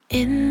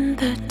In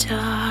the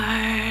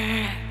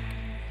dark,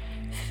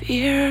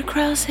 fear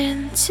crawls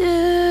into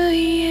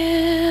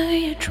you.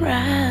 You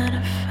try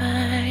to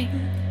find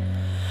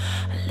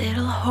a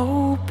little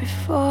hope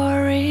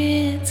before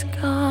it's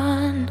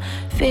gone.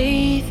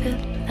 Faith that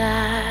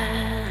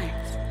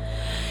lies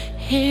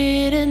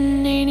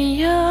hidden in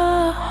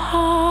your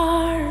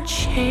heart.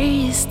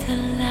 Chase the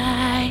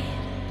light,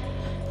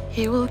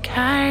 it will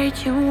guide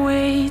your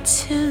way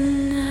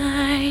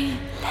tonight.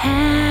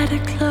 Let the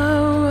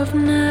glow of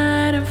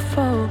night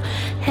unfold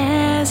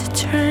as it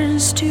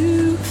turns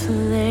to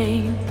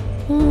flame.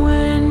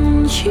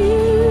 When you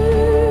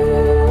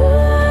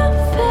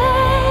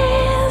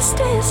face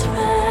this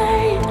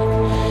fight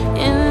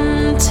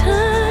in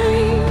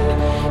time,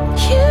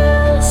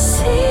 you'll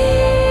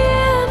see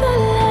the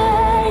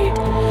light.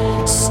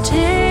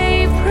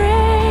 Stay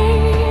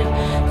brave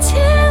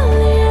till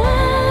the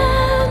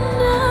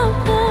end of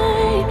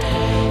night.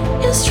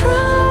 You're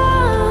strong.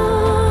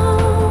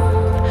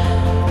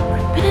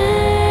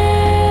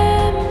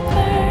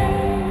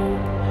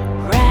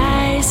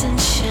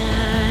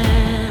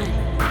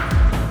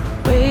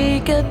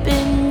 Wake up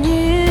in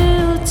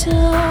you,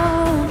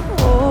 don't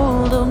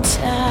hold on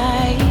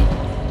tight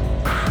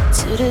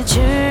to the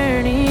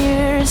journey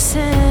you're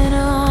sent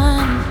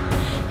on.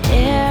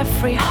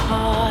 Every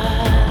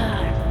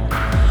heart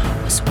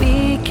was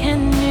weak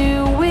and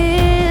knew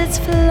its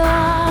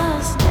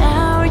flaws.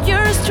 Now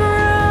you're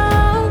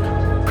strong,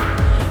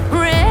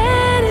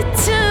 ready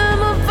to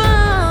move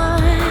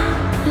on.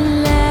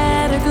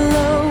 Let a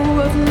glow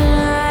of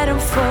night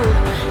unfold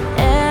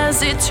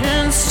as it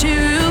turns to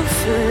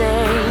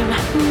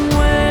flame.